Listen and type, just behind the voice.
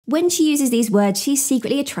When she uses these words, she's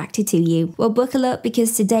secretly attracted to you. Well, buckle up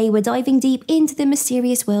because today we're diving deep into the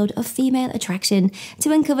mysterious world of female attraction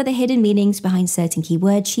to uncover the hidden meanings behind certain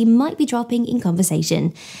keywords she might be dropping in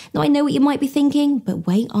conversation. Now, I know what you might be thinking, but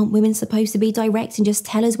wait, aren't women supposed to be direct and just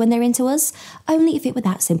tell us when they're into us? Only if it were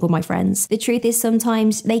that simple, my friends. The truth is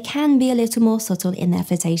sometimes they can be a little more subtle in their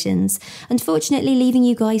flirtations, unfortunately leaving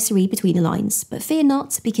you guys to read between the lines. But fear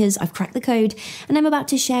not, because I've cracked the code and I'm about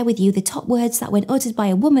to share with you the top words that when uttered by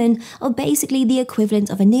a woman are basically the equivalent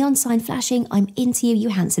of a neon sign flashing, "I'm into you, you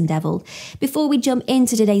handsome devil." Before we jump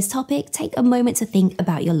into today's topic, take a moment to think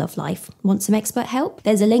about your love life. Want some expert help?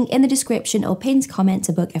 There's a link in the description or pinned comment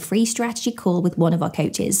to book a free strategy call with one of our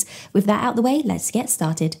coaches. With that out the way, let's get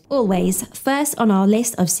started. Always. First on our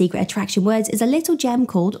list of secret attraction words is a little gem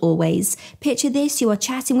called always. Picture this, you are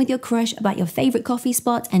chatting with your crush about your favourite coffee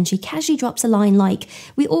spot and she casually drops a line like,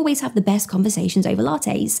 "We always have the best conversations over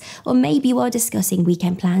lattes." Or maybe you are discussing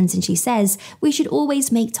weekend plans and she says, "We should always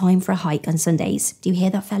make time for a hike on Sundays." Do you hear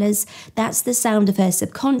that, fellas? That's the sound of her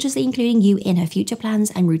subconsciously including you in her future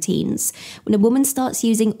plans and routines. When a woman starts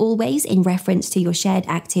using always in reference to your shared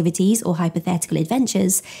activities or hypothetical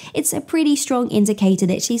adventures, it's a pretty strong indicator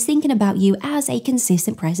that she's thinking about you as a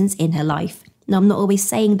consistent presence in her life. Now, I'm not always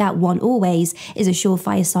saying that one always is a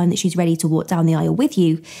surefire sign that she's ready to walk down the aisle with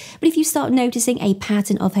you, but if you start noticing a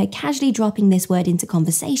pattern of her casually dropping this word into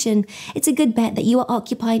conversation, it's a good bet that you are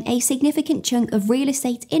occupying a significant chunk of real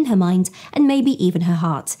estate in her mind and maybe even her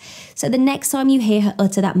heart. So the next time you hear her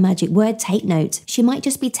utter that magic word, take note. She might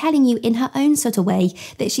just be telling you in her own subtle way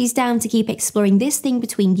that she's down to keep exploring this thing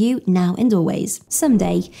between you now and always.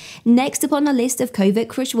 Someday. Next up on our list of covert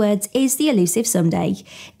crush words is the elusive someday.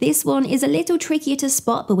 This one is a little trickier to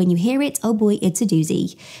spot, but when you hear it, oh boy, it's a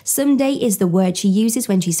doozy. Someday is the word she uses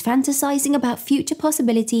when she's fantasizing about future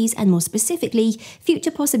possibilities, and more specifically,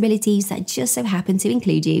 future possibilities that just so happen to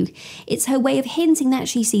include you. It's her way of hinting that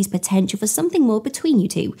she sees potential for something more between you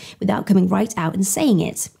two, without coming right out and saying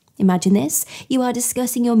it. Imagine this, you are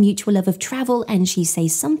discussing your mutual love of travel and she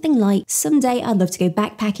says something like, "Someday I'd love to go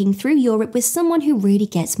backpacking through Europe with someone who really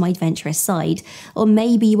gets my adventurous side." Or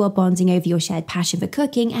maybe you are bonding over your shared passion for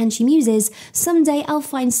cooking and she muses, "Someday I'll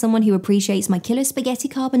find someone who appreciates my killer spaghetti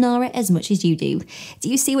carbonara as much as you do." Do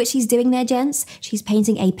you see what she's doing there, gents? She's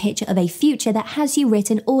painting a picture of a future that has you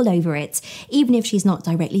written all over it, even if she's not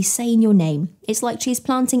directly saying your name. It's like she's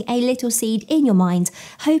planting a little seed in your mind,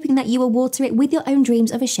 hoping that you will water it with your own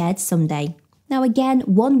dreams of a shared someday. Now again,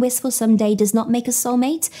 one wistful someday does not make a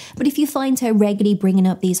soulmate, but if you find her regularly bringing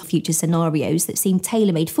up these future scenarios that seem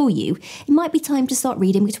tailor-made for you, it might be time to start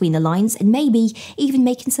reading between the lines and maybe even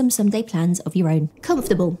making some someday plans of your own.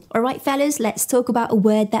 Comfortable. Alright fellas, let's talk about a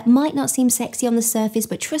word that might not seem sexy on the surface,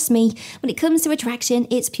 but trust me, when it comes to attraction,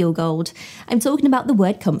 it's pure gold. I'm talking about the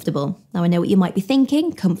word comfortable. Now I know what you might be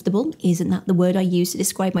thinking, comfortable, isn't that the word I use to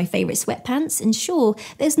describe my favourite sweatpants? And sure,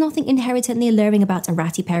 there's nothing inherently alluring about a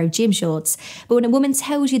ratty pair of gym shorts. But when a woman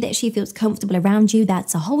tells you that she feels comfortable around you,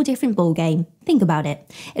 that's a whole different ballgame. Think about it.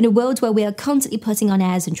 In a world where we are constantly putting on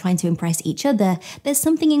airs and trying to impress each other, there's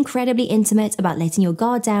something incredibly intimate about letting your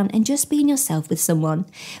guard down and just being yourself with someone.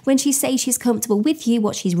 When she says she's comfortable with you,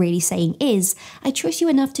 what she's really saying is, "I trust you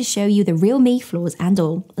enough to show you the real me, flaws and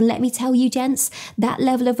all." And let me tell you, gents, that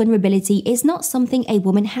level of vulnerability is not something a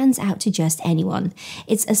woman hands out to just anyone.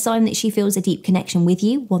 It's a sign that she feels a deep connection with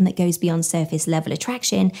you, one that goes beyond surface level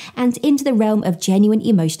attraction and into the realm of genuine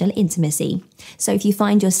emotional intimacy. So if you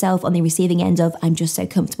find yourself on the receiving end of "I'm just so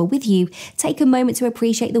comfortable with you," take a moment to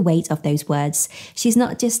appreciate the weight of those words. She's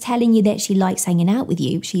not just telling you that she likes hanging out with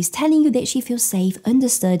you, she's telling you that she feels safe,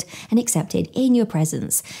 understood and accepted in your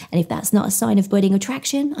presence. And if that's not a sign of budding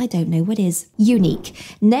attraction, I don't know what is. Unique.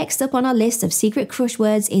 Next up on our list of secret crush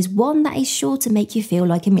words is one that is sure to make you feel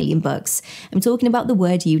like $1,000,000. I'm talking about the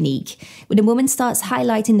word unique. When a woman starts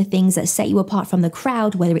highlighting the things that set you apart from the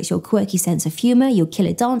crowd, whether it's your quirky sense of humour, your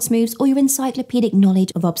killer dance moves or your encyclopedic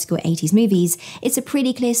knowledge of obscure 80s movies, it's a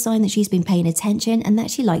pretty clear sign that she's been paying attention and that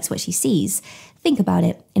she likes what she sees. Think about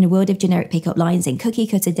it. In a world of generic pickup lines and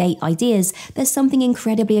cookie-cutter date ideas, there's something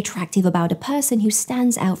incredibly attractive about a person who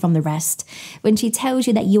stands out from the rest. When she tells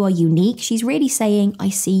you that you are unique, she's really saying, "I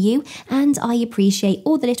see you and I appreciate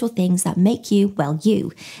all the little things that make you, well,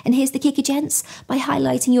 you." And here's the kicker, gents. By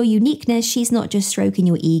highlighting your uniqueness, she's not just stroking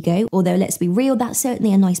your ego, although let's be real, that's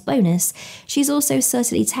certainly a nice bonus. She's also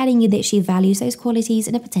subtly telling you that she values those qualities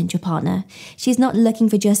in a potential partner. She's not looking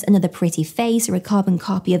for just another pretty face or a carbon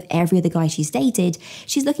copy of every other guy she's dating. underestimated.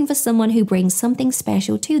 She's looking for someone who brings something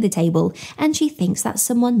special to the table, and she thinks that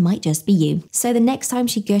someone might just be you. So the next time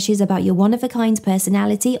she gushes about your one-of-a-kind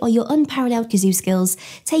personality or your unparalleled kazoo skills,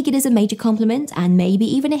 take it as a major compliment and maybe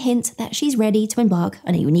even a hint that she's ready to embark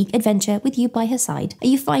on a unique adventure with you by her side. Are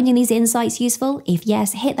you finding these insights useful? If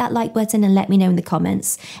yes, hit that like button and let me know in the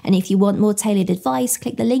comments. And if you want more tailored advice,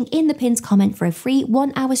 click the link in the pinned comment for a free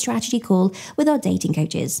 1-hour strategy call with our dating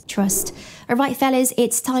coaches. Trust. Alright fellas,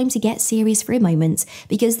 it's time to get serious for a moment,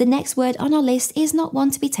 because the next word on our list is not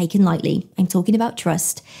one to be taken lightly. I'm talking about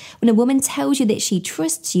trust. When a woman tells you that she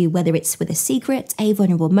trusts you, whether it's with a secret, a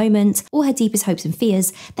vulnerable moment, or her deepest hopes and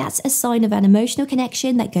fears, that's a sign of an emotional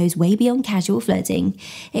connection that goes way beyond casual flirting.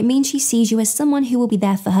 It means she sees you as someone who will be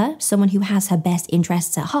there for her, someone who has her best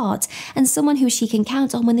interests at heart, and someone who she can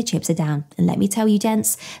count on when the chips are down. And let me tell you,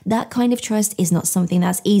 gents, that kind of trust is not something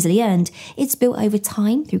that's easily earned. It's built over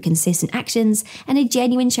time through consistent actions and a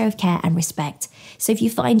genuine show of care and respect. So if you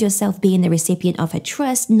find yourself being the recipient of her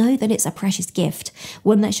trust, know that it's a precious gift,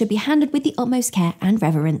 one that should be handled with the utmost care and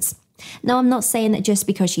reverence. Now, I'm not saying that just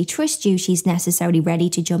because she trusts you, she's necessarily ready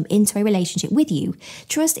to jump into a relationship with you.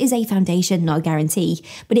 Trust is a foundation, not a guarantee,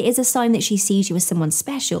 but it is a sign that she sees you as someone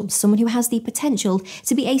special, someone who has the potential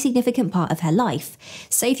to be a significant part of her life.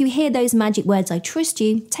 So if you hear those magic words, "I trust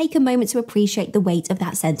you," take a moment to appreciate the weight of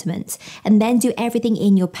that sentiment, and then do everything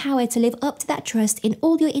in your power to live up to that trust in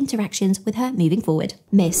all your interactions with her moving forward.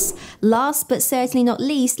 Miss. Last but certainly not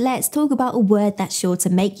least, let's talk about a word that's sure to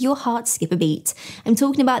make your heart skip a beat. I'm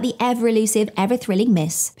talking about the ever-elusive, ever-thrilling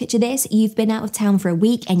miss. Picture this, you've been out of town for a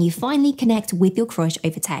week and you finally connect with your crush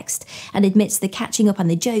over text. And amidst the catching up on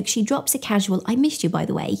the joke, she drops a casual, "I missed you, by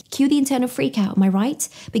the way." Cue the internal freak out, am I right?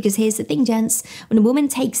 Because here's the thing, gents. When a woman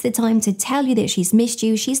takes the time to tell you that she's missed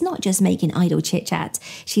you, she's not just making idle chit-chat.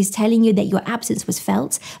 She's telling you that your absence was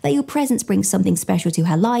felt, that your presence brings something special to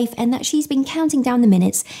her life, and that she's been counting down the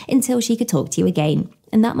minutes until she could talk to you again.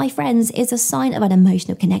 And that, my friends, is a sign of an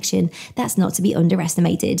emotional connection that's not to be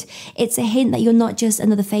underestimated. It's a hint that you're not just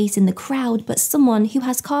another face in the crowd, but someone who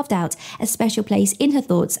has carved out a special place in her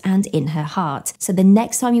thoughts and in her heart. So the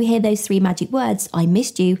next time you hear those 3 magic words, "I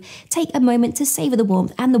missed you," take a moment to savor the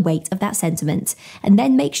warmth and the weight of that sentiment. And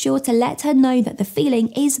then make sure to let her know that the feeling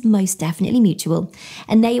is most definitely mutual.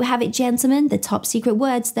 And there you have it, gentlemen, the top secret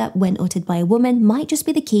words that, when uttered by a woman, might just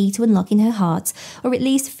be the key to unlocking her heart, or at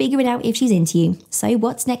least figuring out if she's into you. So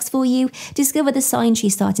what's next for you? Discover the signs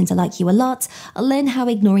she's starting to like you a lot, or learn how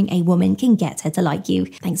ignoring a woman can get her to like you.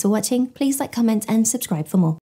 Thanks for watching. Please like, comment, and subscribe for more.